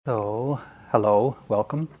So, hello,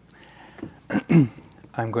 welcome.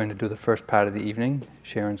 I'm going to do the first part of the evening.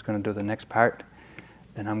 Sharon's going to do the next part.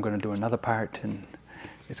 Then I'm going to do another part, and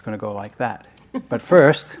it's going to go like that. But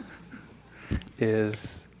first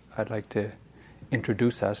I'd like to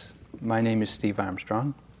introduce us. My name is Steve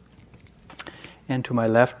Armstrong. And to my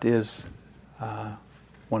left is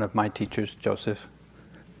one of my teachers, Joseph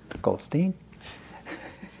Goldstein.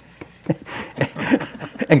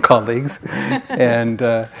 And colleagues, and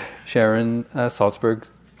Sharon Salzberg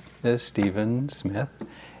is Stephen Smith.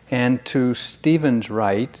 And to Stephen's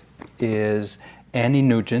right is Annie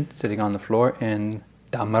Nugent, sitting on the floor, and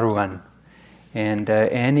Damaruan. And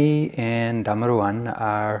Annie and Damaruan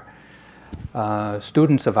are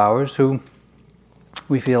students of ours who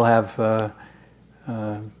we feel have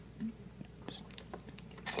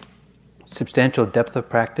substantial depth of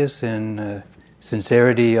practice and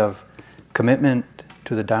sincerity of commitment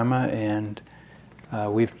to the Dharma, and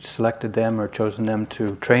we've selected them or chosen them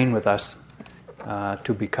to train with us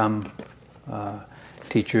to become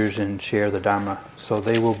teachers and share the Dharma. So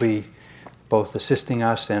they will be both assisting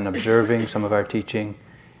us and observing some of our teaching,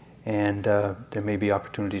 and there may be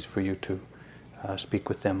opportunities for you to speak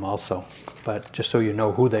with them also. But just so you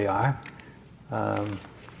know who they are,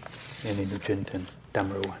 Annie Nugent and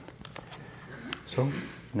Damaruan. So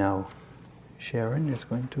now Sharon is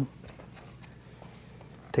going to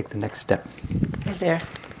take the next step. Hey there.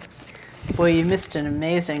 Boy, you missed an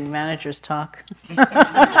amazing manager's talk.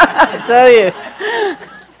 I tell you.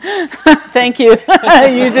 Thank you.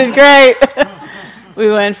 You did great. We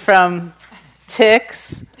went from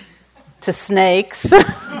ticks to snakes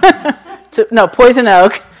to poison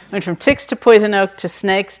oak. Went from ticks to poison oak to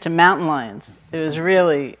snakes to mountain lions. It was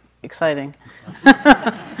really exciting.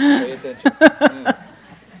 Pay attention.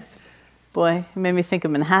 Boy, it made me think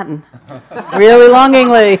of Manhattan, really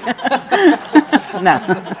longingly. No.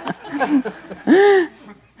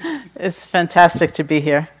 It's fantastic to be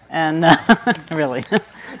here, and really.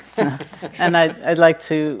 No. And I'd like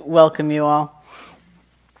to welcome you all.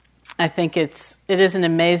 I think it is an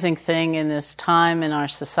amazing thing in this time in our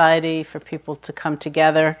society for people to come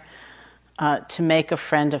together, to make a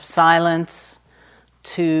friend of silence,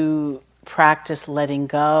 to practice letting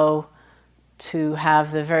go, to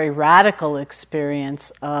have the very radical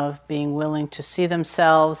experience of being willing to see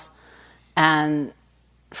themselves, and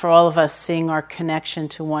for all of us seeing our connection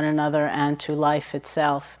to one another and to life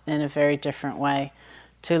itself in a very different way,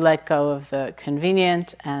 to let go of the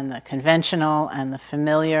convenient and the conventional and the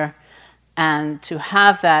familiar, and to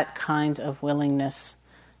have that kind of willingness.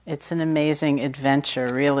 It's an amazing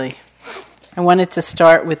adventure, really. I wanted to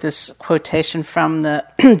start with this quotation from the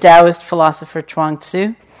Taoist philosopher Chuang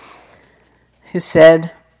Tzu, who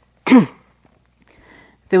said,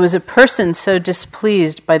 "There was a person so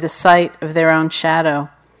displeased by the sight of their own shadow,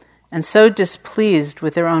 and so displeased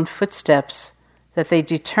with their own footsteps, that they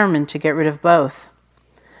determined to get rid of both.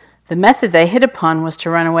 The method they hit upon was to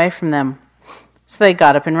run away from them, so they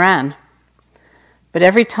got up and ran. But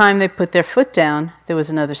every time they put their foot down, there was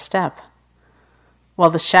another step, while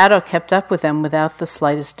the shadow kept up with them without the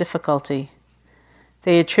slightest difficulty.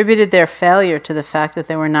 They attributed their failure to the fact that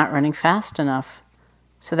they were not running fast enough,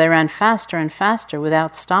 so they ran faster and faster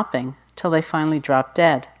without stopping till they finally dropped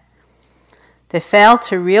dead. They failed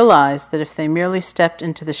to realize that if they merely stepped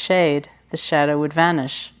into the shade, the shadow would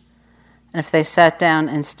vanish, and if they sat down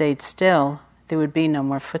and stayed still, there would be no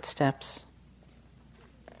more footsteps."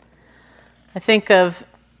 I think of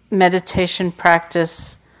meditation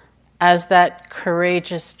practice as that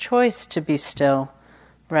courageous choice to be still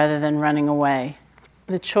rather than running away.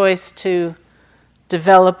 The choice to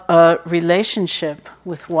develop a relationship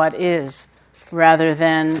with what is, rather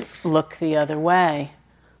than look the other way,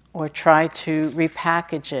 or try to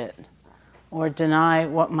repackage it, or deny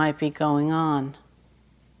what might be going on.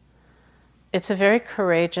 It's a very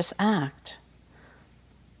courageous act.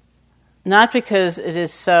 Not because it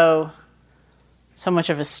is so much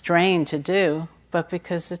of a strain to do, but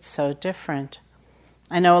because it's so different.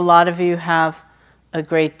 I know a lot of you have a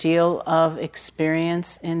great deal of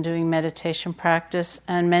experience in doing meditation practice,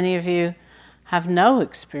 and many of you have no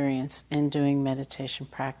experience in doing meditation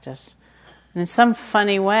practice. And in some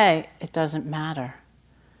funny way, it doesn't matter,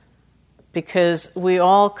 because we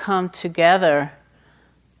all come together,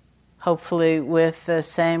 hopefully with the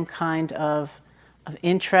same kind of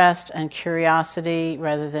interest and curiosity,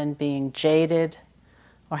 rather than being jaded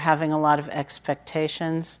or having a lot of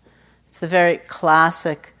expectations. It's the very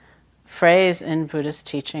classic phrase in Buddhist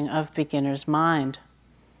teaching of beginner's mind.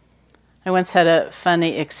 I once had a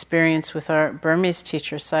funny experience with our Burmese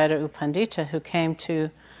teacher, Sayadaw U Pandita, who came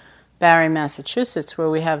to Barre, Massachusetts, where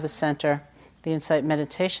we have the center, the Insight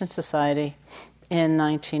Meditation Society in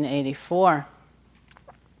 1984.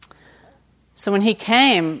 So when he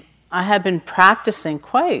came, I had been practicing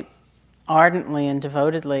quite ardently and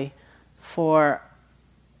devotedly for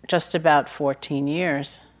just about 14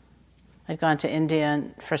 years. I'd gone to India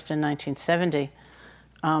first in 1970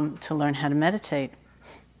 to learn how to meditate.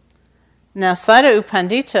 Now, Sayadaw U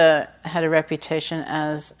Pandita had a reputation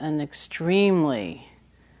as an extremely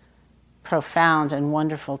profound and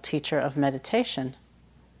wonderful teacher of meditation.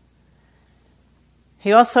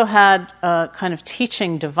 He also had a kind of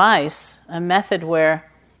teaching device, a method where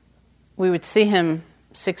we would see him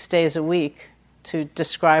 6 days a week to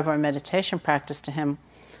describe our meditation practice to him.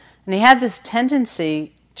 And he had this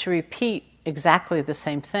tendency to repeat exactly the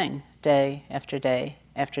same thing, day after day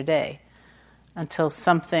after day, until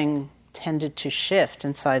something tended to shift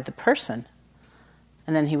inside the person.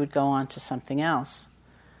 And then he would go on to something else.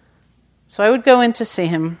 So I would go in to see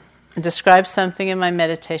him and describe something in my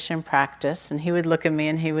meditation practice, and he would look at me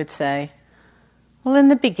and he would say, well, in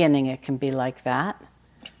the beginning it can be like that.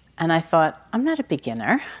 And I thought, I'm not a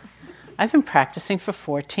beginner. I've been practicing for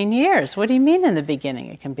 14 years. What do you mean in the beginning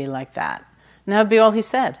it can be like that? And that would be all he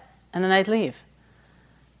said. And then I'd leave.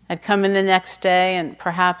 I'd come in the next day and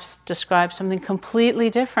perhaps describe something completely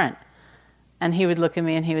different. And he would look at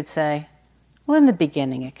me and he would say, well, in the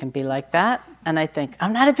beginning it can be like that. And I'd think,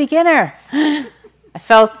 I'm not a beginner. I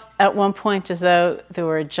felt at one point as though there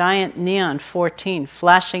were a giant neon 14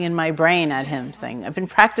 flashing in my brain at him, saying, I've been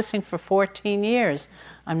practicing for 14 years.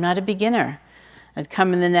 I'm not a beginner. I'd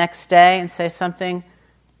come in the next day and say something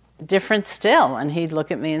different still. And he'd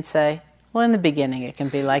look at me and say, well, in the beginning it can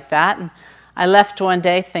be like that. And I left one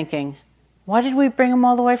day thinking, why did we bring him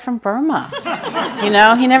all the way from Burma?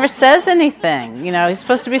 He never says anything. He's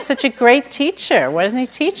supposed to be such a great teacher. Why doesn't he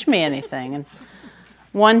teach me anything? And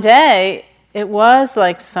one day, it was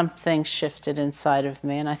like something shifted inside of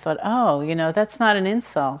me. And I thought, that's not an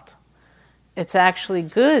insult. It's actually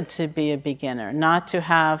good to be a beginner, not to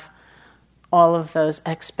have all of those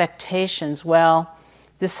expectations. Well,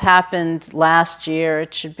 this happened last year,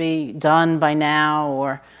 it should be done by now,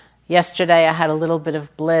 or yesterday I had a little bit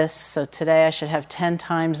of bliss, so today I should have 10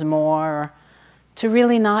 times more, or to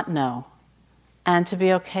really not know, and to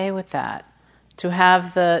be okay with that, to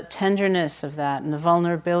have the tenderness of that, and the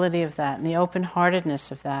vulnerability of that, and the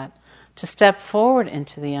open-heartedness of that, to step forward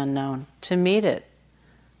into the unknown, to meet it.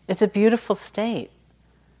 It's a beautiful state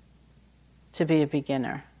to be a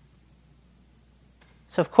beginner.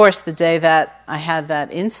 So of course the day that I had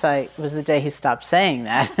that insight was the day he stopped saying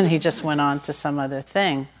that, and he just went on to some other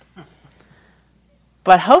thing.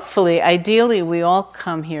 But hopefully, ideally, we all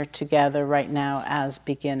come here together right now as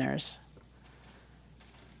beginners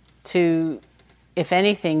to, if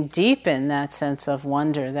anything, deepen that sense of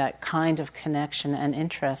wonder, that kind of connection and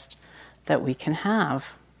interest that we can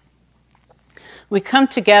have. We come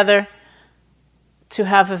together to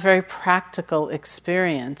have a very practical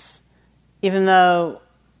experience, even though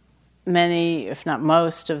many, if not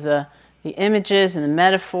most, of the images and the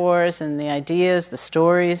metaphors and the ideas, the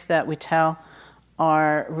stories that we tell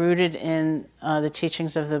are rooted in the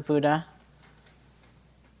teachings of the Buddha.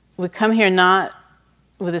 We come here not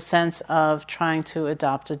with a sense of trying to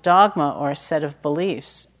adopt a dogma or a set of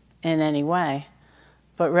beliefs in any way,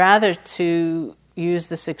 but rather to use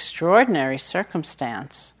this extraordinary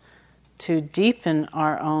circumstance to deepen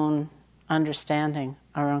our own understanding,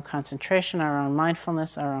 our own concentration, our own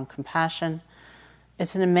mindfulness, our own compassion.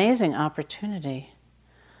 It's an amazing opportunity.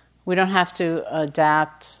 We don't have to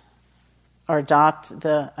adapt or adopt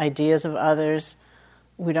the ideas of others.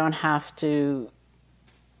 We don't have to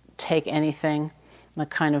take anything in a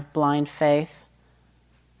kind of blind faith,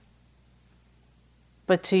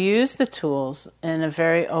 but to use the tools in a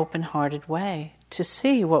very open-hearted way to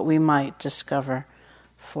see what we might discover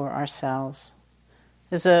for ourselves.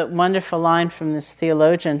 There's a wonderful line from this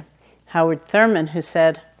theologian, Howard Thurman, who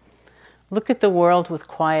said, "Look at the world with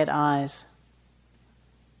quiet eyes,"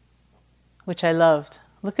 which I loved.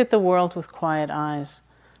 Look at the world with quiet eyes.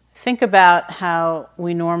 Think about how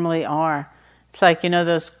we normally are. It's like,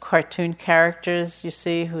 those cartoon characters you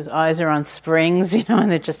see whose eyes are on springs,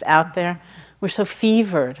 and they're just out there. We're so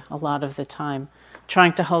fevered a lot of the time,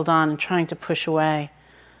 trying to hold on and trying to push away,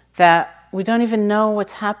 that we don't even know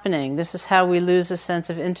what's happening. This is how we lose a sense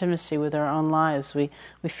of intimacy with our own lives. We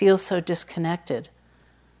feel so disconnected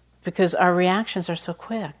because our reactions are so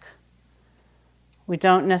quick. We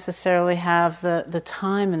don't necessarily have the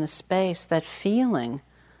time and the space, that feeling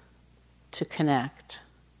to connect.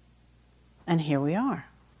 And here we are,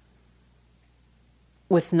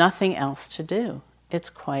 with nothing else to do. It's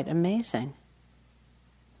quite amazing.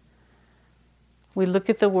 We look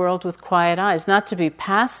at the world with quiet eyes, not to be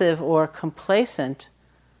passive or complacent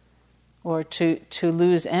or to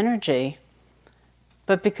lose energy,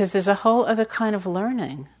 but because there's a whole other kind of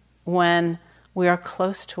learning when we are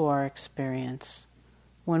close to our experience,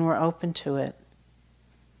 when we're open to it,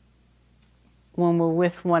 when we're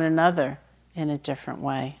with one another in a different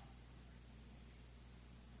way.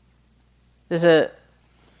 There's a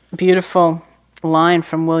beautiful line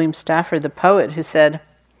from William Stafford, the poet, who said,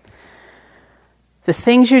 "The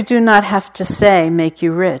things you do not have to say make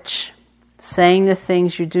you rich. Saying the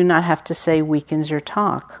things you do not have to say weakens your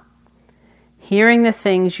talk. Hearing the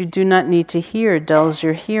things you do not need to hear dulls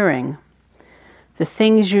your hearing. The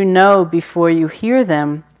things you know before you hear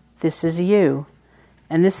them, this is you,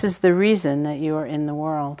 and this is the reason that you are in the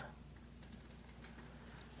world."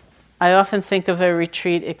 I often think of a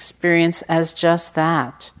retreat experience as just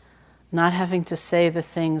that, not having to say the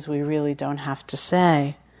things we really don't have to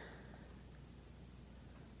say.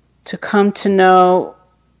 To come to know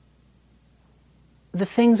the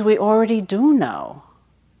things we already do know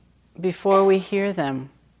before we hear them.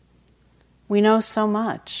 We know so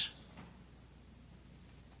much.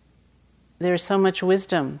 There's so much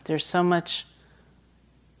wisdom, there's so much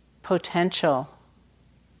potential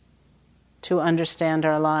to understand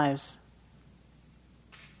our lives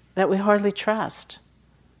that we hardly trust.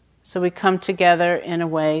 So we come together in a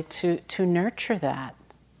way to nurture that.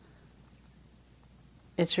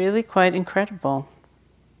 It's really quite incredible.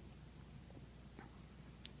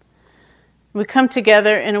 We come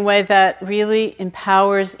together in a way that really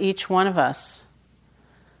empowers each one of us.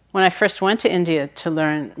 When I first went to India to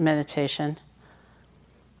learn meditation,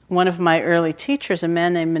 one of my early teachers, a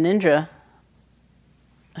man named Manindra,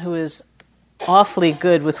 who is awfully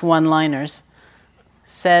good with one-liners,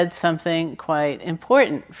 said something quite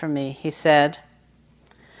important for me. He said,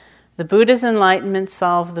 "The Buddha's enlightenment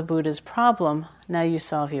solved the Buddha's problem, now you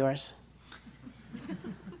solve yours."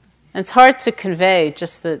 And it's hard to convey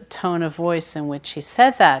just the tone of voice in which he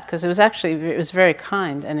said that, because it was very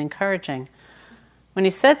kind and encouraging. When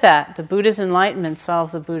he said that, "The Buddha's enlightenment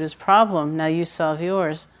solved the Buddha's problem, now you solve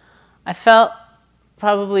yours," I felt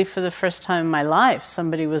probably for the first time in my life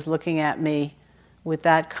somebody was looking at me with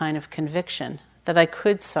that kind of conviction, that I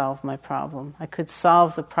could solve my problem. I could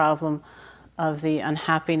solve the problem of the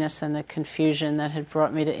unhappiness and the confusion that had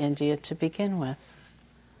brought me to India to begin with.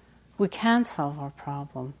 We can solve our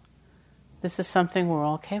problem. This is something we're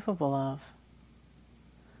all capable of.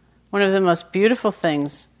 One of the most beautiful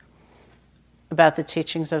things about the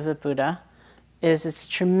teachings of the Buddha is its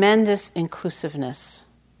tremendous inclusiveness.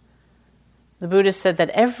 The Buddha said that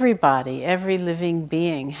everybody, every living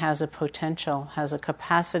being has a potential, has a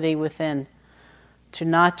capacity within to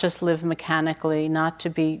not just live mechanically, not to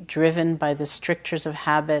be driven by the strictures of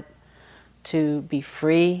habit, to be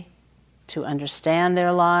free, to understand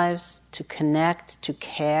their lives, to connect, to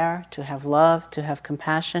care, to have love, to have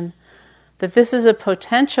compassion, that this is a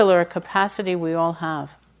potential or a capacity we all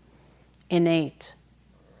have, innate.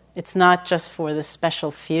 It's not just for the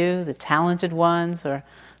special few, the talented ones, or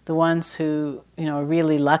the ones who, are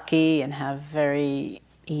really lucky and have very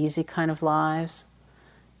easy kind of lives.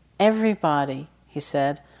 Everybody, he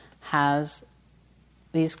said, has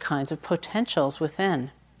these kinds of potentials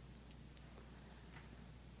within.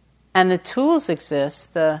 And the tools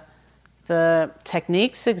exist, the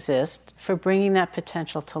techniques exist for bringing that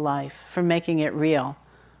potential to life, for making it real,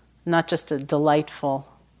 not just a delightful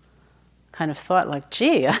kind of thought like,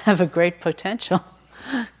 gee, I have a great potential.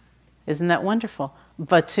 Isn't that wonderful?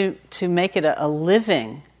 But to make it a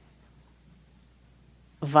living,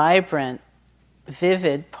 vibrant,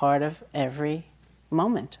 vivid part of every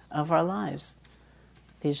moment of our lives.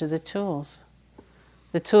 These are the tools.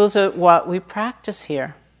 The tools are what we practice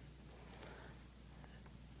here.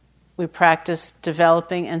 We practice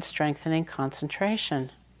developing and strengthening concentration.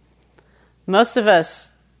 Most of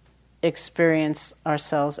us experience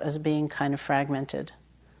ourselves as being kind of fragmented.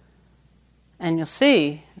 And you'll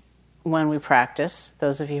see when we practice,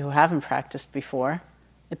 those of you who haven't practiced before,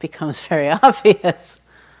 it becomes very obvious.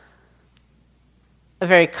 A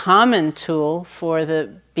very common tool for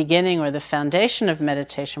the beginning or the foundation of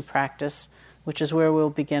meditation practice, which is where we'll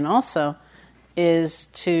begin also, is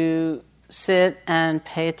to sit and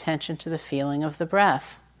pay attention to the feeling of the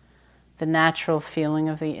breath, the natural feeling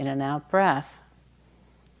of the in and out breath.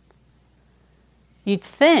 You'd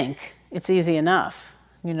think it's easy enough,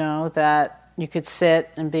 that you could sit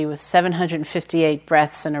and be with 758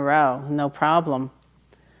 breaths in a row, no problem.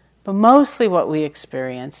 But mostly what we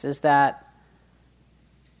experience is that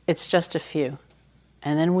it's just a few,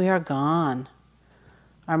 and then we are gone.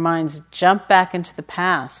 Our minds jump back into the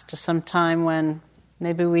past, to some time when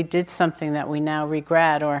Maybe we did something that we now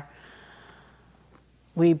regret, or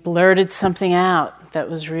we blurted something out that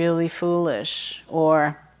was really foolish,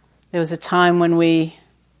 or there was a time when we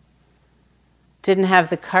didn't have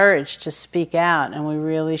the courage to speak out and we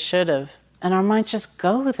really should have. And our minds just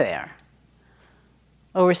go there.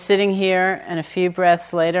 Or we're sitting here and a few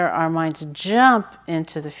breaths later our minds jump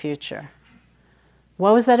into the future.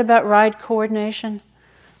 What was that about ride coordination?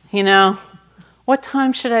 What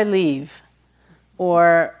time should I leave?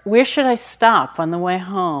 Or where should I stop on the way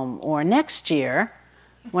home? Or next year,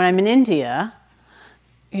 when I'm in India,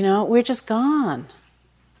 we're just gone.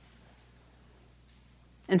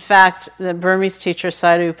 In fact, the Burmese teacher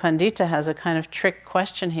Sadhu Pandita has a kind of trick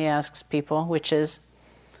question he asks people, which is,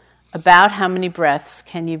 about how many breaths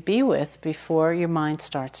can you be with before your mind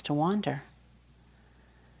starts to wander?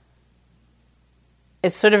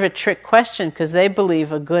 It's sort of a trick question because they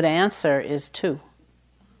believe a good answer is 2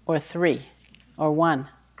 or 3 or 1,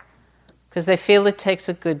 because they feel it takes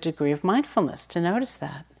a good degree of mindfulness to notice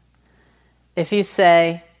that. If you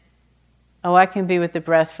say, I can be with the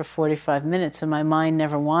breath for 45 minutes and my mind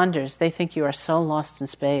never wanders, they think you are so lost in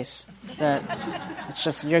space that it's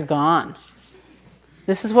just, you're gone.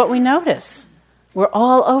 This is what we notice. We're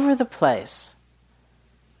all over the place.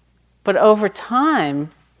 But over time,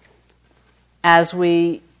 as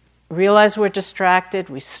we realize we're distracted,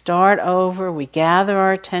 we start over, we gather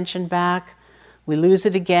our attention back, we lose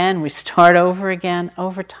it again, we start over again.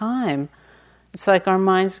 Over time, it's like our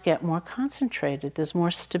minds get more concentrated, there's more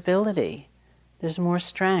stability. There's more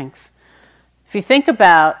strength. If you think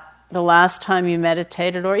about the last time you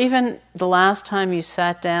meditated, or even the last time you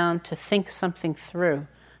sat down to think something through,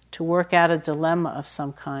 to work out a dilemma of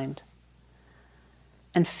some kind,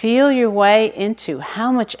 and feel your way into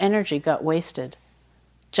how much energy got wasted,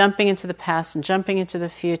 jumping into the past and jumping into the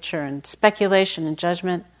future, and speculation and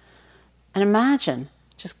judgment, and imagine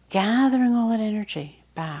just gathering all that energy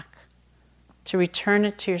back to return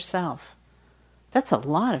it to yourself. That's a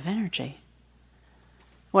lot of energy.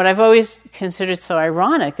 What I've always considered so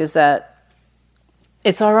ironic is that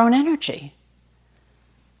it's our own energy.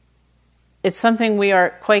 It's something we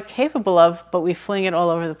are quite capable of, but we fling it all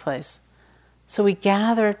over the place. So we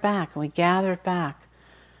gather it back, and we gather it back.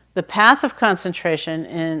 The path of concentration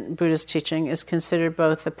in Buddha's teaching is considered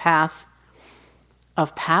both the path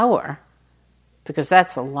of power, because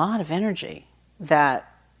that's a lot of energy that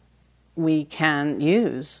we can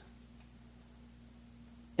use.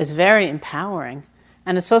 It's very empowering.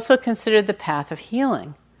 And it's also considered the path of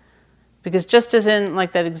healing. Because just as in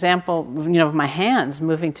like that example, of my hands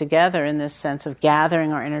moving together in this sense of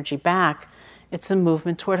gathering our energy back, it's a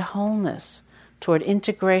movement toward wholeness, toward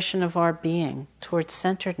integration of our being, toward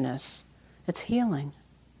centeredness. It's healing.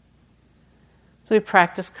 So we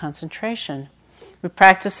practice concentration. We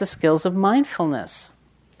practice the skills of mindfulness.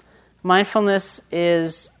 Mindfulness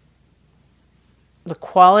is the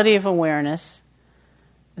quality of awareness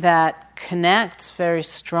that connects very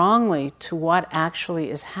strongly to what actually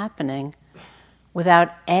is happening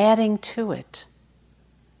without adding to it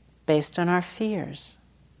based on our fears,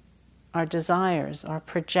 our desires, our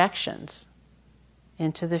projections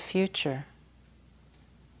into the future.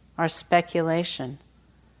 Our speculation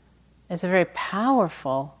is a very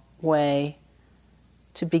powerful way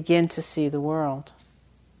to begin to see the world.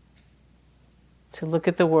 To look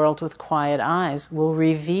at the world with quiet eyes will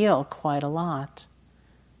reveal quite a lot.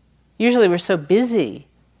 Usually we're so busy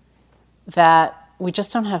that we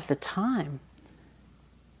just don't have the time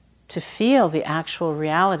to feel the actual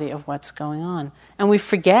reality of what's going on. And we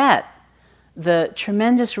forget the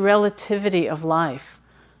tremendous relativity of life.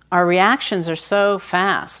 Our reactions are so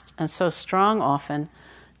fast and so strong often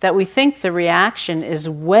that we think the reaction is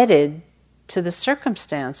wedded to the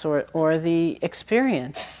circumstance or the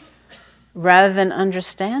experience, rather than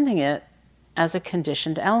understanding it as a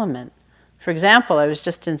conditioned element. For example, I was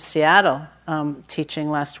just in Seattle teaching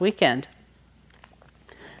last weekend,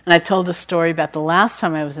 and I told a story about the last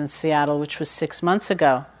time I was in Seattle, which was 6 months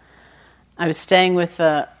ago. I was staying with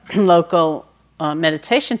a local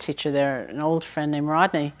meditation teacher there, an old friend named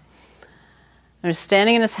Rodney. I was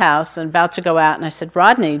standing in his house and about to go out, and I said,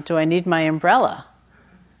 "Rodney, do I need my umbrella?"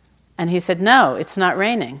 And he said, "No, it's not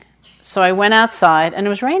raining." So I went outside, and it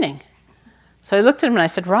was raining. So I looked at him and I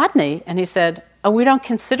said, "Rodney," and he said, "Oh, we don't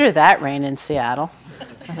consider that rain in Seattle."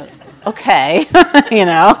 I thought, okay,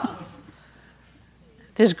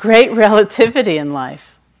 There's great relativity in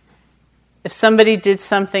life. If somebody did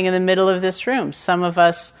something in the middle of this room, some of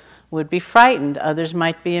us would be frightened, others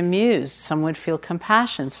might be amused, some would feel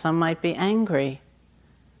compassion, some might be angry.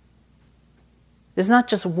 There's not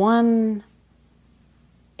just one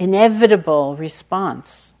inevitable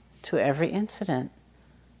response to every incident.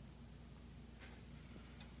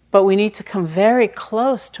 But we need to come very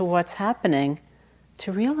close to what's happening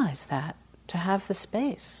to realize that, to have the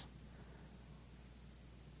space.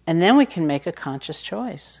 And then we can make a conscious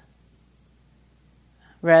choice,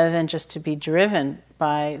 rather than just to be driven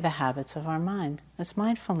by the habits of our mind. That's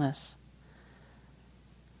mindfulness.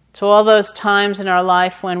 To all those times in our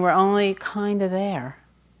life when we're only kind of there,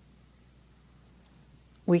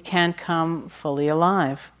 we can come fully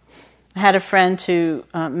alive. I had a friend who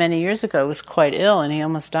many years ago was quite ill and he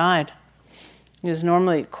almost died. He was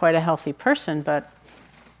normally quite a healthy person, but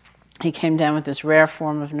he came down with this rare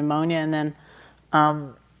form of pneumonia, and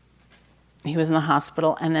then he was in the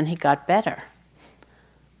hospital, and then he got better.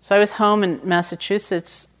 So I was home in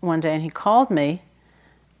Massachusetts one day, and he called me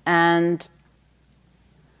and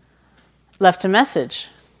left a message.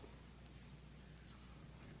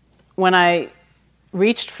 When I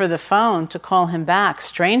reached for the phone to call him back,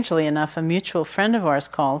 strangely enough, a mutual friend of ours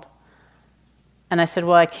called. And I said,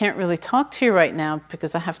 well, I can't really talk to you right now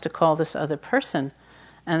because I have to call this other person.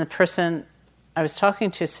 And the person I was talking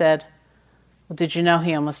to said, well, did you know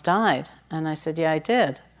he almost died? And I said, yeah, I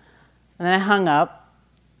did. And then I hung up,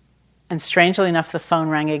 and strangely enough, the phone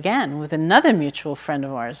rang again with another mutual friend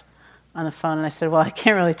of ours on the phone. And I said, well, I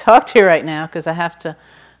can't really talk to you right now because I have to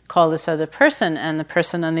call this other person. And the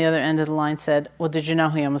person on the other end of the line said, well, did you know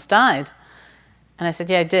he almost died? And I said,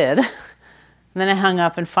 yeah, I did. And then I hung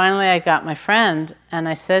up, and finally I got my friend, and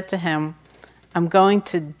I said to him, I'm going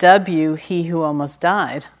to dub you he who almost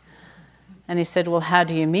died. And he said, well, how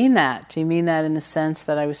do you mean that? Do you mean that in the sense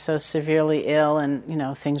that I was so severely ill and,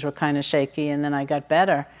 things were kind of shaky and then I got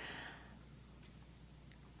better?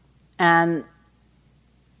 And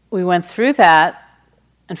we went through that,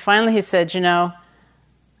 and finally he said,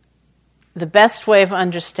 the best way of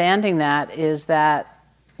understanding that is that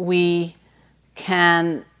we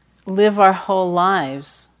can live our whole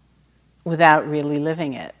lives without really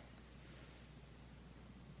living it.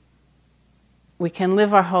 We can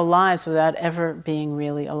live our whole lives without ever being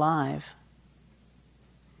really alive.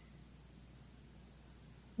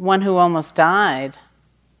 One who almost died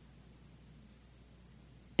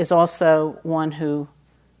is also one who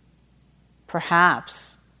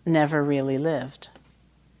perhaps never really lived.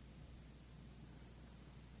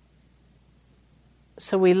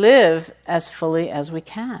 So we live as fully as we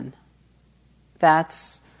can.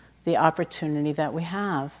 That's the opportunity that we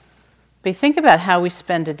have. But think about how we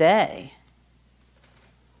spend a day.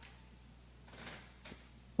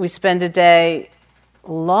 We spend a day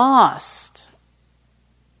lost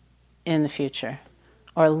in the future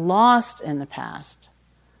or lost in the past,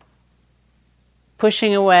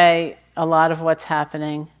 pushing away a lot of what's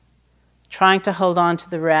happening, trying to hold on to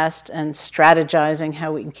the rest and strategizing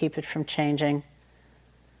how we can keep it from changing,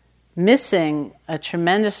 missing a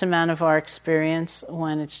tremendous amount of our experience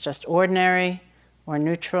when it's just ordinary or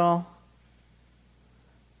neutral,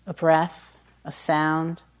 a breath, a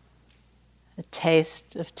sound, a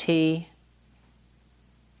taste of tea.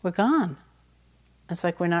 We're gone. It's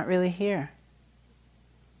like we're not really here.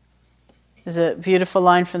 There's a beautiful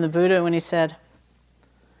line from the Buddha when he said,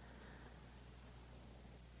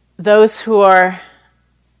 those who are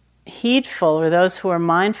heedful or those who are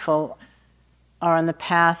mindful are on the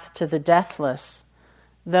path to the deathless.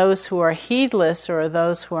 Those who are heedless or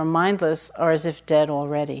those who are mindless are as if dead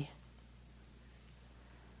already.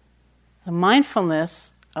 The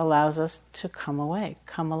mindfulness allows us to come awake,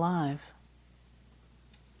 come alive.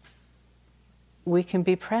 We can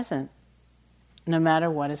be present no matter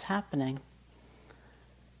what is happening.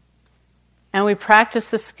 And we practice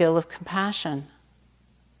the skill of compassion.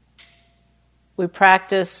 We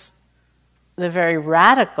practice the very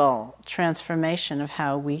radical transformation of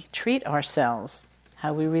how we treat ourselves,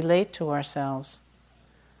 how we relate to ourselves.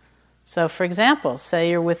 So, for example, say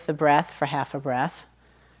you're with the breath for half a breath,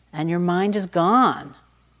 and your mind is gone.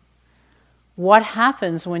 What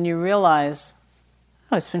happens when you realize,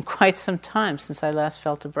 oh, it's been quite some time since I last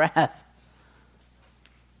felt a breath?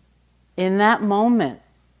 In that moment,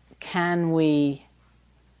 can we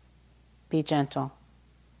be gentle?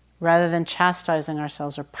 Rather than chastising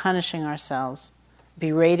ourselves or punishing ourselves,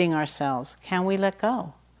 berating ourselves, can we let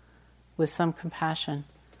go with some compassion,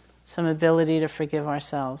 some ability to forgive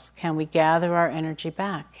ourselves? Can we gather our energy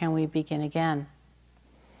back? Can we begin again?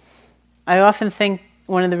 I often think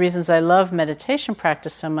one of the reasons I love meditation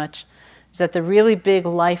practice so much is that the really big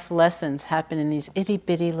life lessons happen in these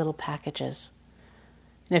itty-bitty little packages.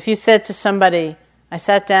 And if you said to somebody, I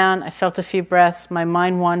sat down, I felt a few breaths, my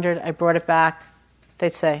mind wandered, I brought it back,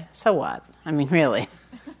 they'd say, so what? I mean, really,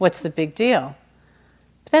 what's the big deal?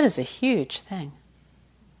 But that is a huge thing.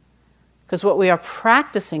 Because what we are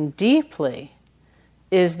practicing deeply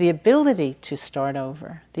is the ability to start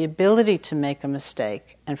over, the ability to make a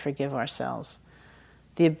mistake and forgive ourselves,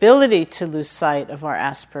 the ability to lose sight of our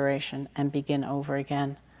aspiration and begin over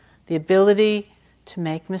again, the ability to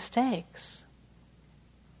make mistakes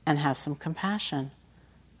and have some compassion.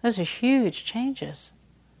 Those are huge changes.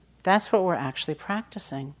 That's what we're actually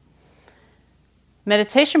practicing.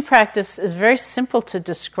 Meditation practice is very simple to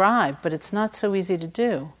describe, but it's not so easy to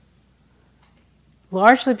do.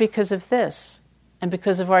 Largely because of this, and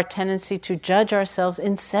because of our tendency to judge ourselves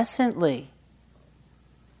incessantly.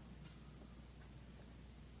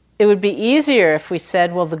 It would be easier if we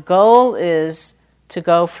said, well, the goal is to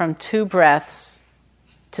go from 2 breaths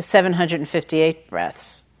to 758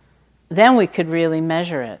 breaths. Then we could really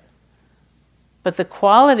measure it. But the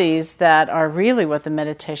qualities that are really what the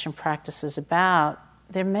meditation practice is about,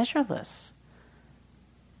 they're measureless.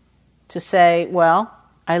 To say, well,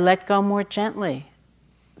 I let go more gently.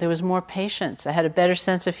 There was more patience. I had a better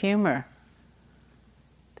sense of humor.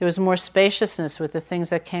 There was more spaciousness with the things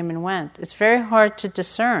that came and went. It's very hard to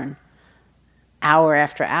discern hour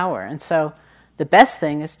after hour. And so the best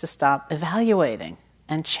thing is to stop evaluating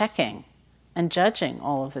and checking and judging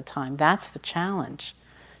all of the time. That's the challenge,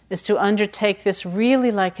 is to undertake this really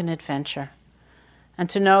like an adventure and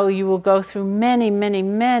to know you will go through many, many,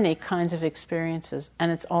 many kinds of experiences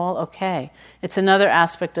and it's all okay. It's another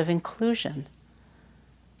aspect of inclusion.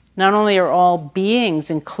 Not only are all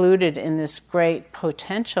beings included in this great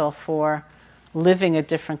potential for living a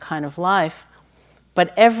different kind of life,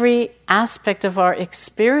 but every aspect of our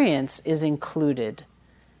experience is included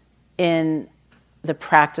in the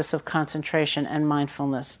practice of concentration and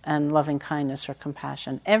mindfulness and loving kindness or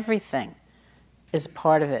compassion. Everything is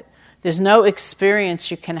part of it. There's no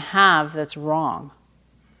experience you can have that's wrong.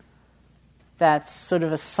 That's sort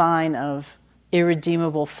of a sign of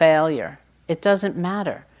irredeemable failure. It doesn't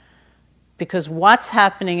matter. Because what's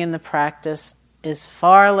happening in the practice is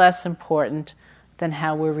far less important than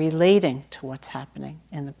how we're relating to what's happening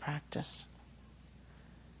in the practice.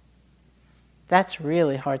 That's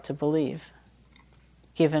really hard to believe,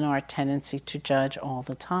 given our tendency to judge all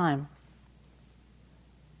the time.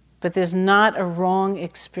 But there's not a wrong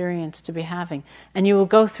experience to be having. And you will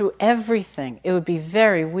go through everything. It would be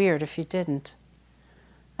very weird if you didn't.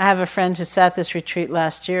 I have a friend who sat this retreat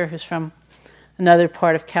last year who's from another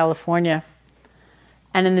part of California.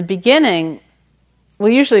 And in the beginning, well,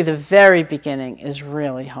 usually the very beginning is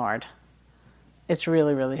really hard. It's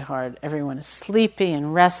really, really hard. Everyone is sleepy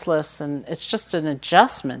and restless, and it's just an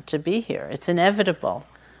adjustment to be here. It's inevitable,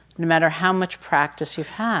 no matter how much practice you've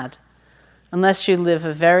had. Unless you live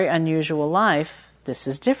a very unusual life, this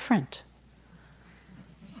is different.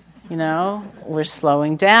 You know, we're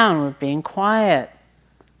slowing down, we're being quiet.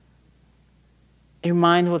 Your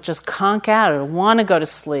mind will just conk out, it'll want to go to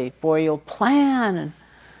sleep, or you'll plan. And,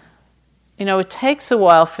 you know, it takes a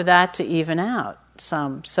while for that to even out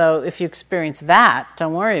some. So if you experience that,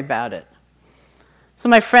 don't worry about it. So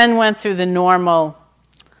my friend went through the normal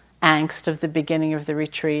angst of the beginning of the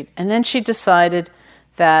retreat, and then she decided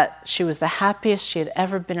that she was the happiest she had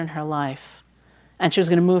ever been in her life, and she was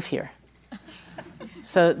going to move here.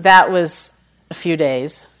 So that was a few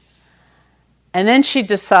days. And then she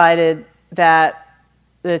decided that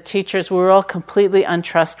the teachers were all completely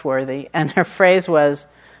untrustworthy, and her phrase was,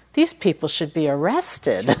 "These people should be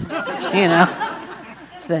arrested," you know.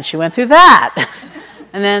 So then she went through that.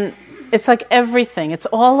 And then it's like everything, it's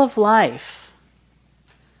all of life.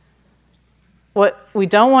 What we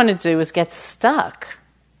don't want to do is get stuck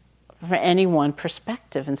for any one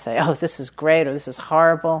perspective and say, oh, this is great or this is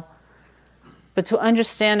horrible. But to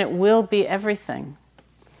understand it will be everything.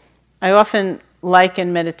 I often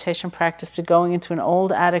liken meditation practice to going into an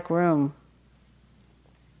old attic room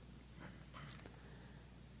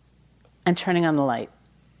and turning on the light.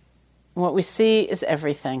 And what we see is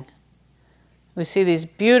everything. We see these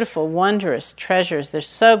beautiful, wondrous treasures. They're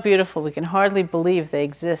so beautiful we can hardly believe they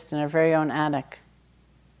exist in our very own attic.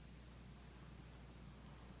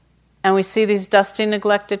 And we see these dusty,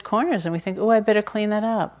 neglected corners and we think, oh, I better clean that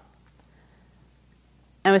up.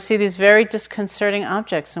 And we see these very disconcerting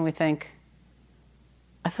objects and we think,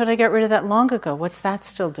 I thought I got rid of that long ago. What's that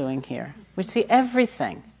still doing here? We see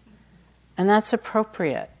everything. And that's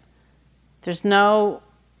appropriate. There's no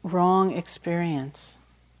wrong experience.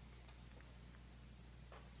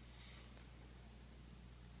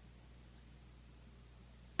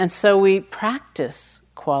 And so we practice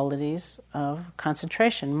qualities of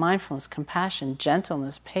concentration, mindfulness, compassion,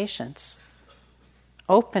 gentleness, patience,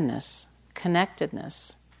 openness,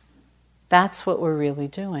 connectedness. That's what we're really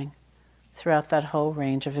doing throughout that whole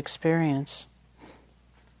range of experience.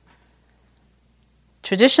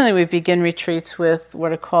 Traditionally, we begin retreats with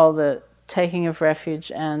what are called the taking of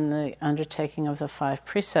refuge and the undertaking of the 5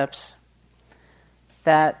 precepts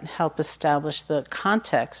that help establish the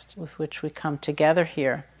context with which we come together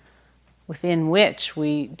here, within which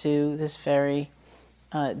we do this very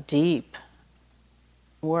deep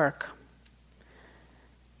work.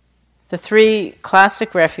 The 3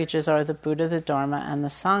 classic refuges are the Buddha, the Dharma, and the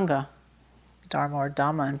Sangha. Dharma or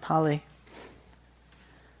Dhamma in Pali.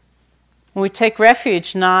 When we take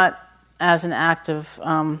refuge not as an act of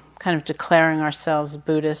kind of declaring ourselves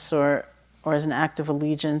Buddhists or as an act of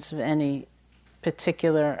allegiance of any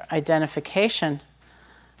particular identification,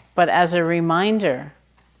 but as a reminder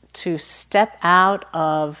to step out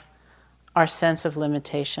of our sense of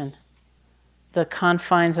limitation, the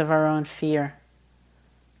confines of our own fear,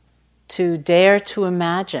 to dare to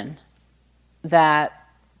imagine that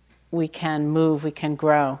we can move, we can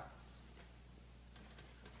grow.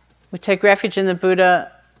 We take refuge in the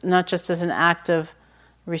Buddha not just as an act of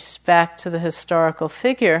respect to the historical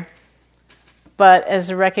figure, but as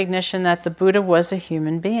a recognition that the Buddha was a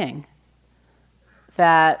human being,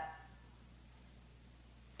 that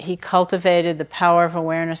he cultivated the power of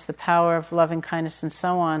awareness, the power of loving kindness, and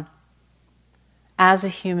so on, as a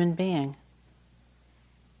human being.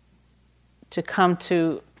 To come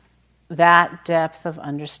to that depth of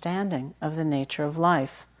understanding of the nature of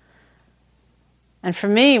life. And for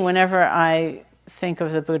me, whenever I think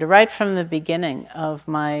of the Buddha, right from the beginning of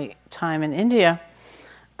my time in India,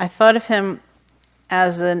 I thought of him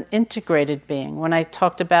as an integrated being. When I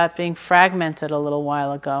talked about being fragmented a little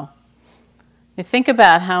while ago, you think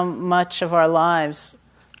about how much of our lives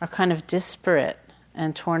are kind of disparate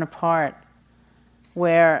and torn apart,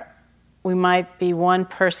 where we might be one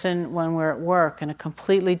person when we're at work and a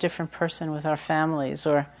completely different person with our families,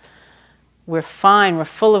 or we're fine, we're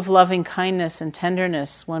full of loving kindness and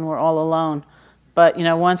tenderness when we're all alone, but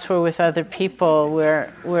once we're with other people,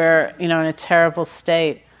 we're in a terrible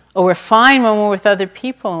state. Or we're fine when we're with other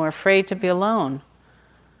people and we're afraid to be alone.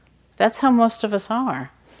 That's how most of us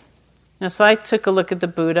are. So I took a look at the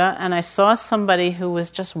Buddha and I saw somebody who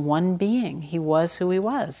was just one being. He was who he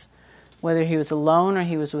was. Whether he was alone or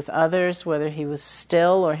he was with others, whether he was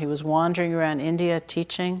still or he was wandering around India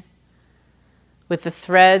teaching, with the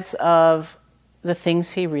threads of the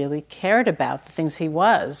things he really cared about, the things he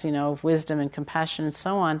was, of wisdom and compassion and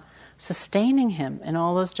so on, sustaining him in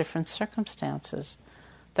all those different circumstances.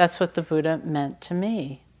 That's what the Buddha meant to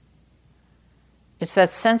me. It's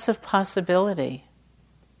that sense of possibility.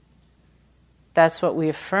 That's what we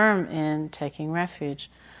affirm in taking refuge.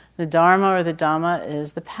 The Dharma or the Dhamma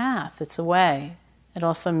is the path, it's a way. It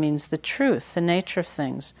also means the truth, the nature of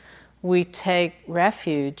things. We take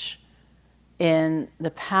refuge in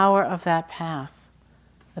the power of that path,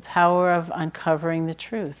 the power of uncovering the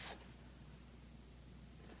truth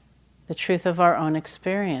of our own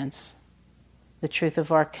experience, the truth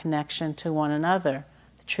of our connection to one another,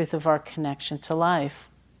 the truth of our connection to life.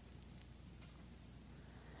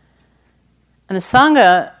 And the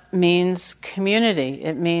Sangha means community.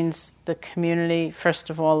 It means the community, first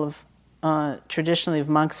of all, of traditionally of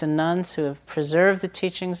monks and nuns who have preserved the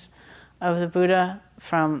teachings of the Buddha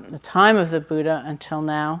from the time of the Buddha until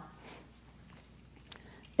now.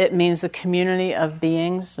 It means the community of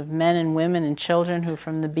beings, of men and women and children who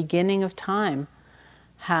from the beginning of time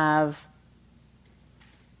have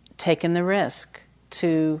taken the risk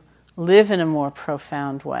to live in a more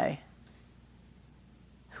profound way,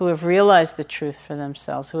 who have realized the truth for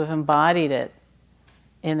themselves, who have embodied it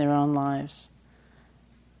in their own lives.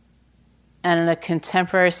 And in a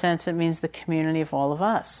contemporary sense, it means the community of all of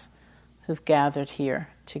us who've gathered here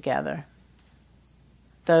together.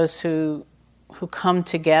 Those who come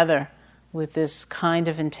together with this kind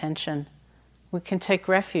of intention. We can take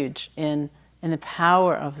refuge in the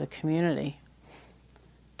power of the community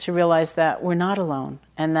to realize that we're not alone,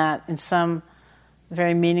 and that in some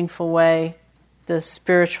very meaningful way, the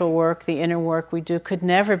spiritual work, the inner work we do could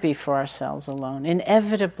never be for ourselves alone.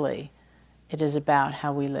 Inevitably, it is about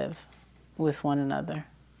how we live with one another.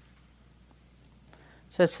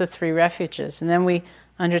 So it's the 3 refuges. And then we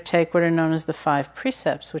undertake what are known as the 5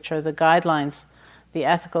 precepts, which are the guidelines, the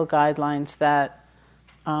ethical guidelines that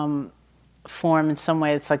form in some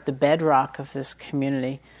way, it's like the bedrock of this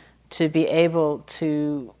community, to be able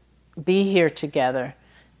to be here together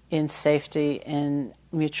in safety, in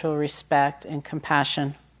mutual respect, and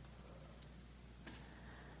compassion.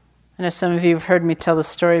 I know some of you have heard me tell the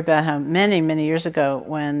story about how many, many years ago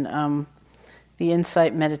when the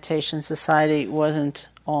Insight Meditation Society wasn't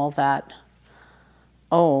all that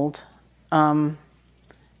old. And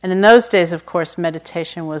in those days, of course,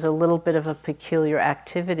 meditation was a little bit of a peculiar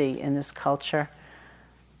activity in this culture.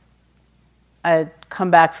 I'd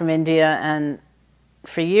come back from India, and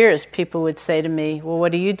for years people would say to me, well,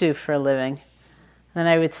 what do you do for a living? And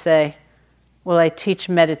I would say, well, I teach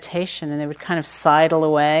meditation, and they would kind of sidle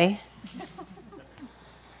away.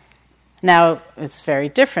 Now, it's very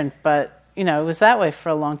different, but, it was that way for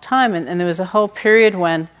a long time. And there was a whole period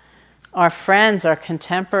when our friends, our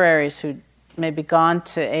contemporaries who'd maybe gone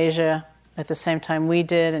to Asia at the same time we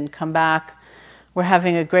did and come back, were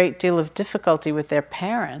having a great deal of difficulty with their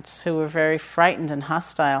parents, who were very frightened and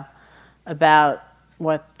hostile about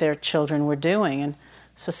what their children were doing. And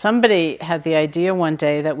so somebody had the idea one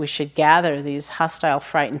day that we should gather these hostile,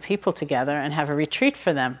 frightened people together and have a retreat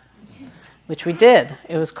for them, which we did.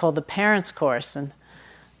 It was called the Parents Course, and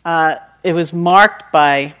it was marked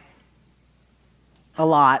by a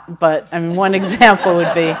lot, but one example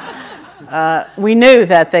would be we knew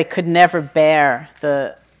that they could never bear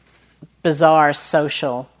the bizarre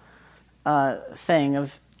social thing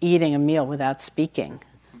of eating a meal without speaking.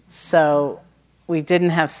 So we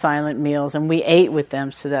didn't have silent meals, and we ate with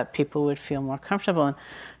them so that people would feel more comfortable. And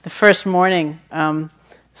the first morning,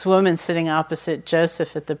 this woman sitting opposite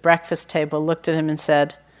Joseph at the breakfast table looked at him and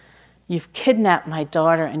said, "You've kidnapped my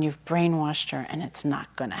daughter and you've brainwashed her, and it's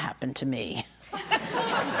not going to happen to me."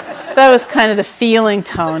 So that was kind of the feeling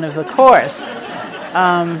tone of the course.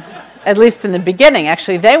 At least in the beginning.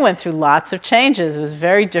 Actually, they went through lots of changes. It was a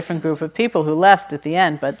very different group of people who left at the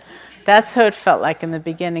end, but that's how it felt like in the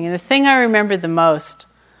beginning. And the thing I remember the most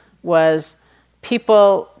was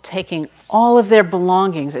people taking all of their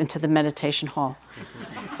belongings into the meditation hall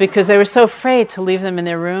because they were so afraid to leave them in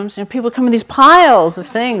their rooms. People come with these piles of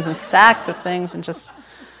things and stacks of things and just,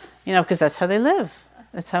 because that's how they live.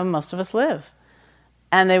 That's how most of us live.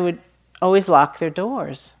 And they would always lock their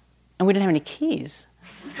doors. And we didn't have any keys.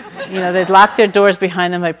 They'd lock their doors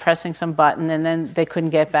behind them by pressing some button, and then they couldn't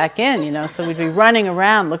get back in, so we'd be running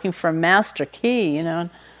around looking for a master key, And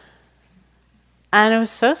it was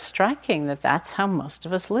so striking that that's how most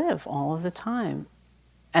of us live all of the time,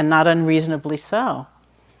 and not unreasonably so.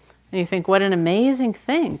 And you think, what an amazing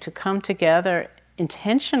thing to come together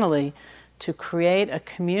intentionally to create a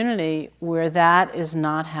community where that is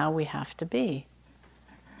not how we have to be.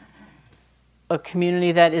 A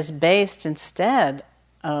community that is based instead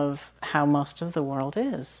of how most of the world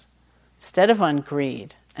is, instead of on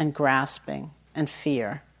greed and grasping and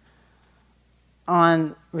fear,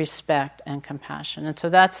 on respect and compassion. And so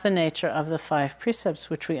that's the nature of the 5 precepts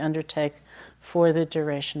which we undertake for the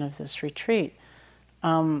duration of this retreat.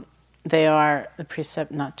 They are the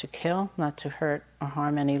precept not to kill, not to hurt or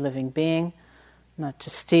harm any living being, not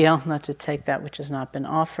to steal, not to take that which has not been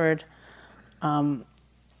offered,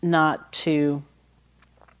 not to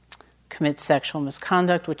commit sexual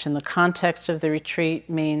misconduct, which in the context of the retreat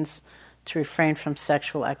means to refrain from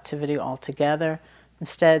sexual activity altogether.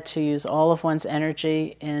 Instead, to use all of one's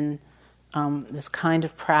energy in this kind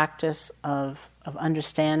of practice of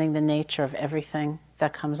understanding the nature of everything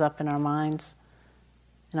that comes up in our minds,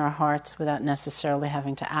 in our hearts, without necessarily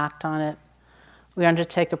having to act on it. We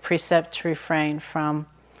undertake a precept to refrain from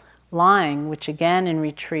lying, which again in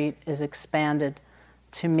retreat is expanded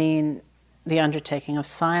to mean the undertaking of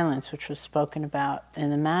silence, which was spoken about in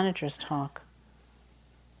the manager's talk.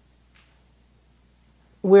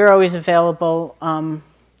 We're always available,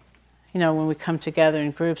 when we come together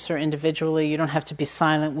in groups or individually. You don't have to be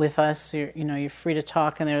silent with us. You're free to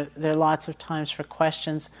talk, and there are lots of times for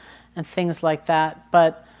questions and things like that.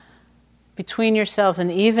 But between yourselves,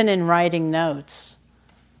 and even in writing notes,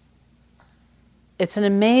 it's an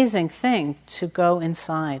amazing thing to go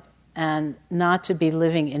inside and not to be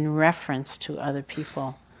living in reference to other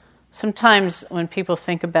people. Sometimes when people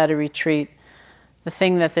think about a retreat, the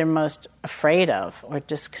thing that they're most afraid of or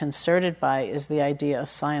disconcerted by is the idea of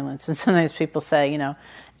silence. And sometimes people say,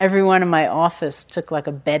 everyone in my office took like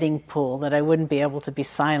a betting pool that I wouldn't be able to be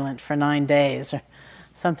silent for 9 days or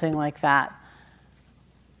something like that.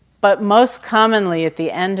 But most commonly at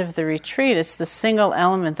the end of the retreat, it's the single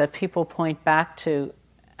element that people point back to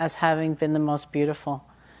as having been the most beautiful.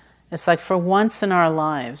 It's like for once in our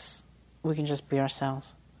lives, we can just be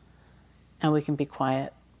ourselves and we can be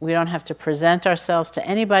quiet. We don't have to present ourselves to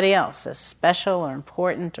anybody else as special or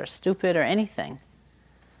important or stupid or anything.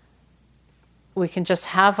 We can just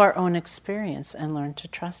have our own experience and learn to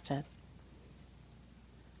trust it.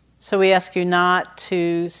 So we ask you not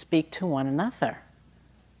to speak to one another,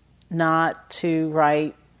 not to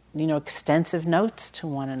write, extensive notes to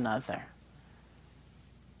one another,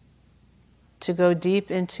 to go deep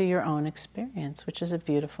into your own experience, which is a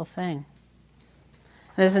beautiful thing.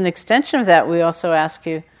 And as an extension of that, we also ask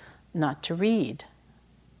you not to read.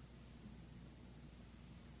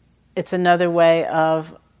 It's another way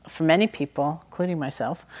of for many people, including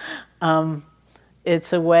myself,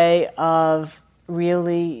 it's a way of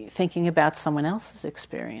really thinking about someone else's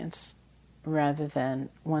experience rather than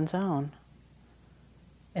one's own.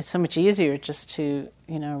 It's so much easier just to,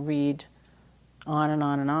 read on and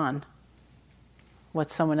on and on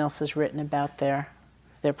what someone else has written about their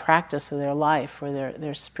practice or their life or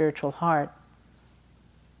their spiritual heart.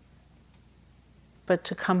 But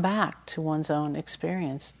to come back to one's own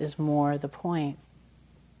experience is more the point.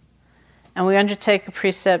 And we undertake a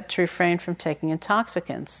precept to refrain from taking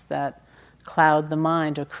intoxicants that cloud the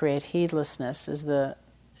mind or create heedlessness is the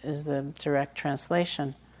direct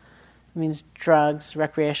translation. It means drugs,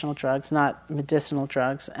 recreational drugs, not medicinal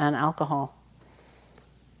drugs, and alcohol.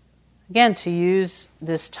 Again, to use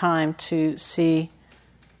this time to see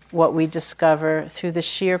what we discover through the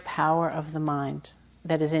sheer power of the mind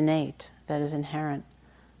that is innate, that is inherent,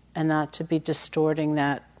 and not to be distorting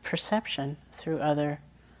that perception through other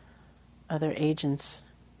agents.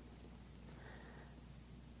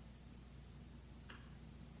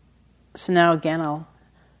 So now again, I'll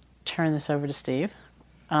turn this over to Steve,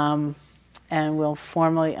 and we'll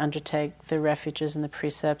formally undertake the refuges and the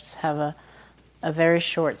precepts, have a very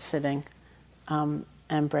short sitting, and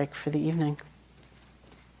break for the evening.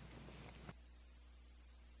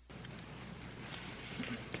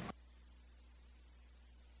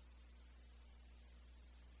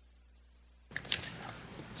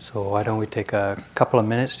 So why don't we take a couple of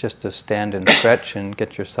minutes just to stand and stretch and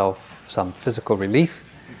get yourself some physical relief.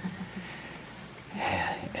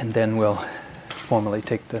 And then we'll formally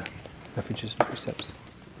take the refuges and precepts.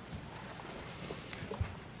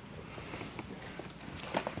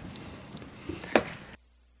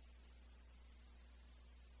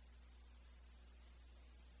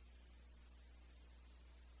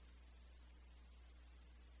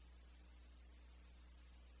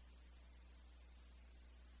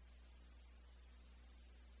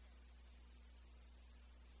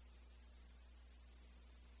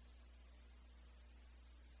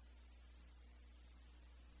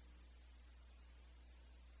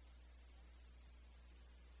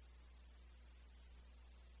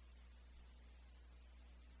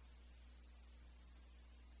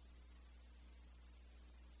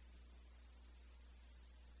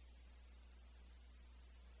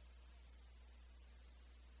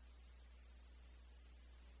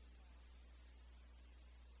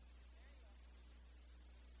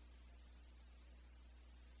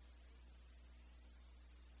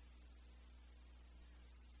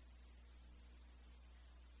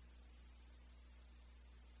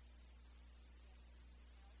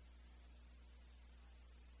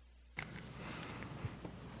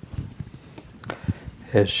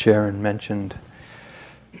 As Sharon mentioned,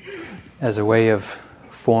 as a way of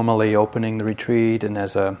formally opening the retreat and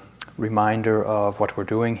as a reminder of what we're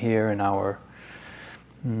doing here and our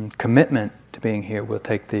commitment to being here, we'll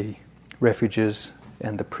take the refuges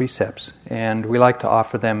and the precepts. And we like to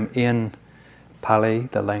offer them in Pali,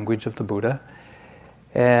 the language of the Buddha,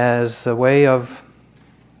 as a way of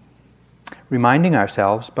reminding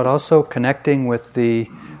ourselves, but also connecting with the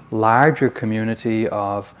larger community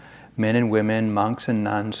of men and women, monks and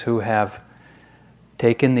nuns who have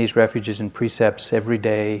taken these refuges and precepts every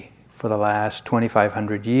day for the last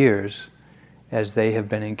 2,500 years as they have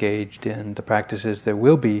been engaged in the practices that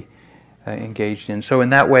we'll be engaged in. So in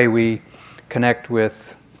that way we connect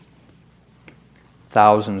with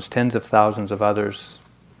thousands, tens of thousands of others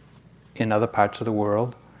in other parts of the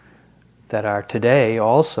world that are today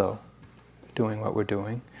also doing what we're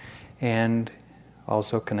doing, and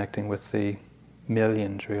also connecting with the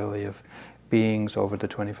millions, really, of beings over the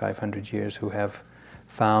 2,500 years who have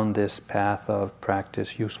found this path of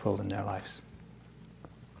practice useful in their lives.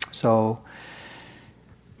 So,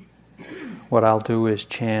 what I'll do is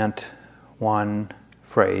chant one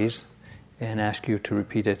phrase and ask you to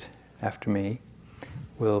repeat it after me.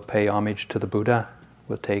 We'll pay homage to the Buddha.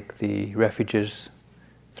 We'll take the refuges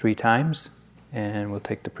 3 times, and we'll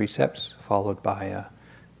take the precepts, followed by a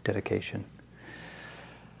dedication.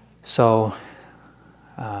 So,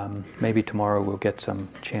 maybe tomorrow we'll get some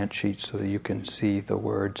chant sheets so that you can see the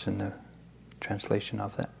words and the translation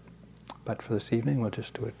of that. But for this evening, we'll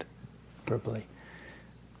just do it verbally.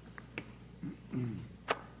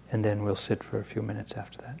 And then we'll sit for a few minutes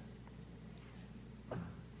after that.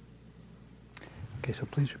 Okay, so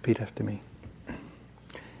please repeat after me.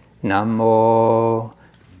 Namo,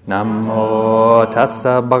 Namo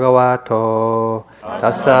Tassa Bhagavato,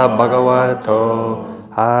 Tassa Bhagavato,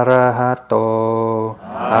 Arahato,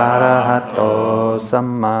 Arahato,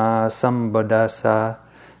 Samma Sambuddhassa,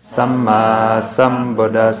 Samma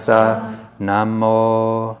Sambuddhassa,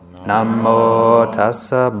 Namo, Namo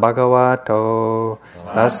tassa bhagavato,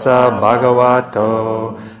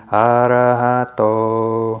 arahato,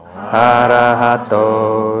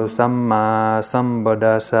 samma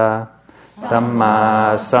sambuddhassa,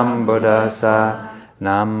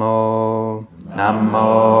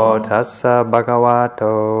 Namo tassa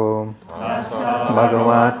bhagavato,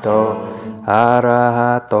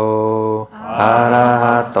 arahato,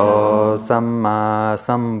 samma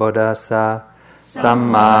sambuddhassa,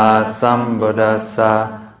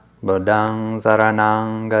 Buddhang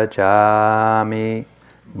saranang gacchami,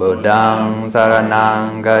 Dhammang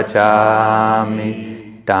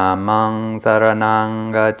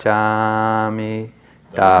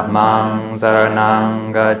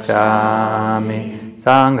saranang gacchami,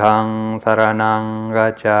 Sanghang saranang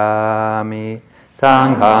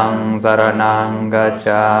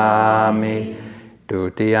gacchami,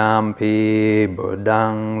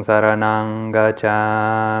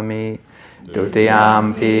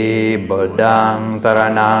 Dutiyampi Buddhang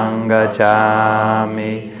saranang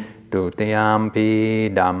gacchami, Dutiyampi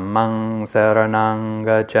Dhammang saranang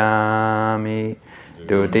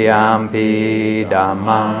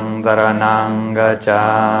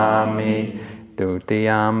gacchami,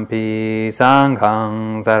 Dutiyampi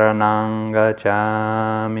Sanghang saranang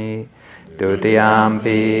gacchami,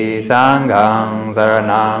 Dutiyampi Sanghang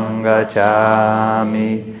saranang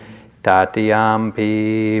gacchami,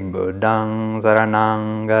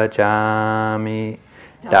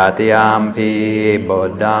 Tatiyampi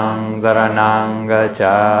Buddhang saranang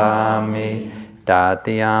gacchami,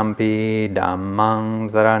 Tatiyampi Dhammang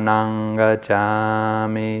saranang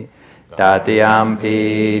gacchami,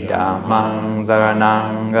 Tatiyampi Sanghang saranang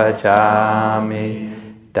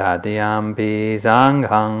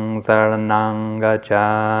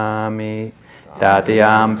gacchami,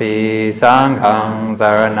 Tatiyampi Sanghang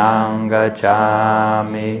saranang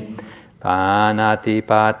gacchami.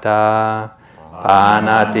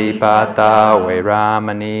 Panatipata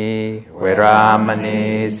Vairamani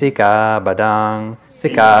Sikabadang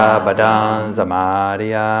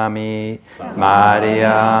Samadhiyami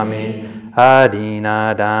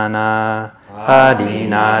Adinadana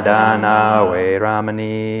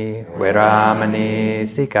Vairamani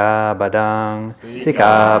Sikabadang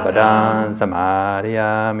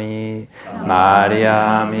Samadhiyami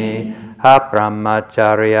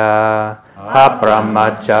Habrahmacharya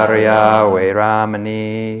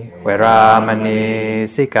Vairamani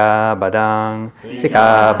Sikabadang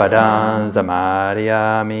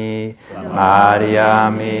Samadhiyami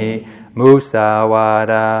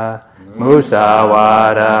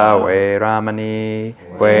Musawada Vairamani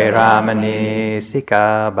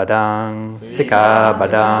Sikabadang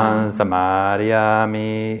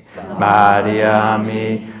Samadhiyami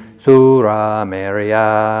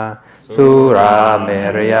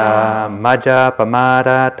Suramerya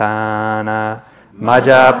Majapamadatana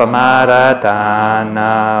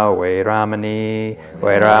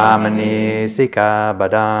Vairamani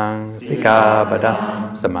Sikabadang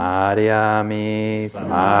Samadhiyami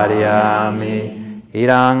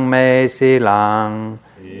Irang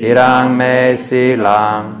me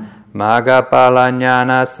silang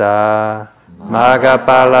Magapalanyanasa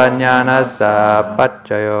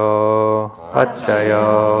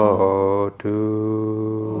Pachayo tu.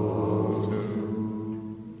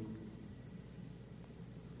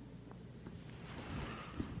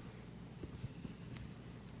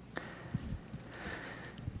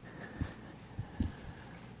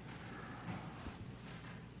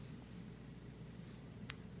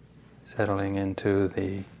 Settling into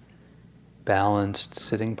the balanced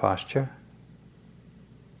sitting posture,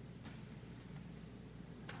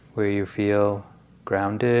 where you feel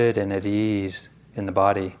grounded and at ease in the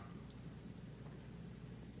body.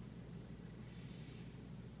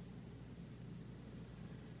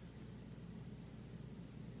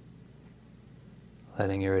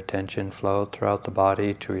 Letting your attention flow throughout the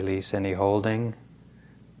body to release any holding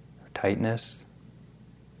or tightness.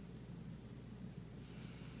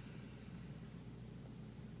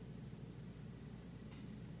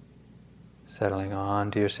 Settling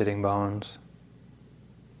onto your sitting bones.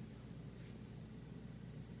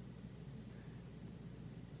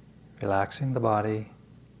 Relaxing the body,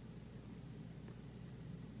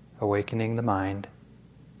 awakening the mind.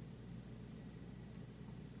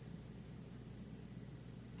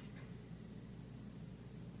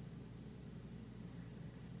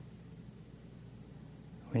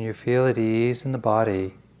 When you feel at ease in the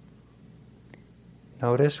body,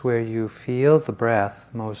 notice where you feel the breath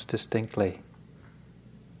most distinctly.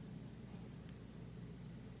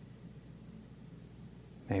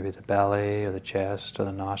 Maybe the belly or the chest or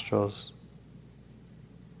the nostrils.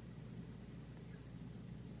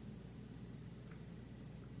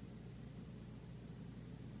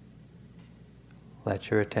 let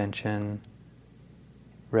your attention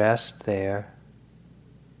rest there,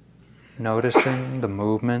 noticing the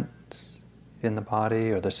movements in the body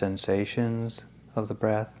or the sensations of the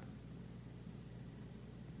breath.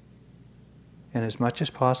 And as much as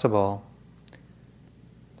possible,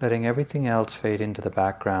 letting everything else fade into the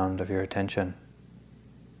background of your attention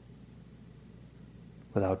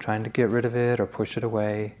without trying to get rid of it or push it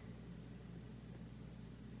away.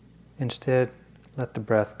 Instead, let the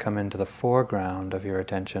breath come into the foreground of your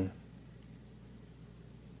attention.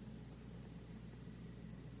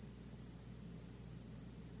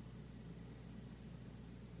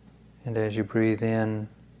 And as you breathe in,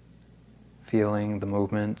 feeling the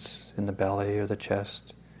movements in the belly or the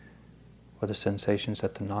chest, or the sensations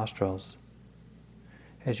at the nostrils.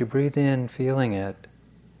 As you breathe in, feeling it,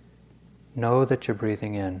 know that you're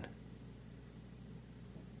breathing in.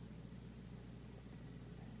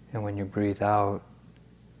 And when you breathe out,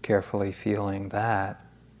 carefully feeling that,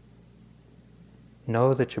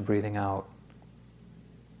 know that you're breathing out.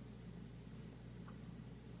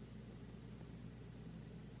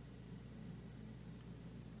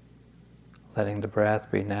 Letting the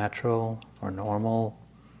breath be natural or normal,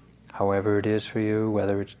 however it is for you,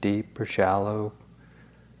 whether it's deep or shallow,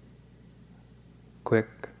 quick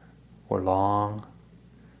or long,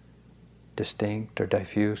 distinct or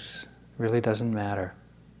diffuse, really doesn't matter.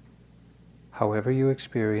 However you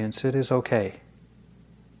experience it is okay.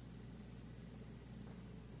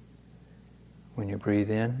 When you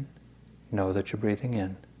breathe in, know that you're breathing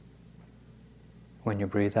in. When you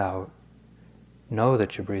breathe out, know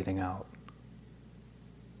that you're breathing out.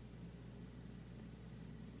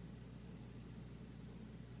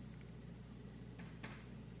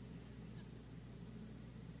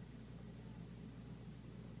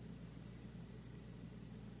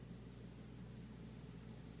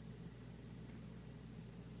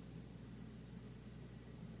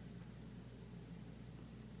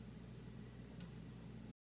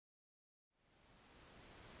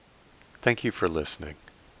 Thank you for listening.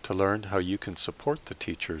 To learn how you can support the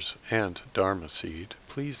teachers and Dharma Seed,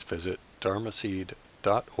 please visit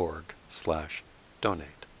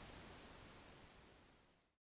dharmaseed.org/donate.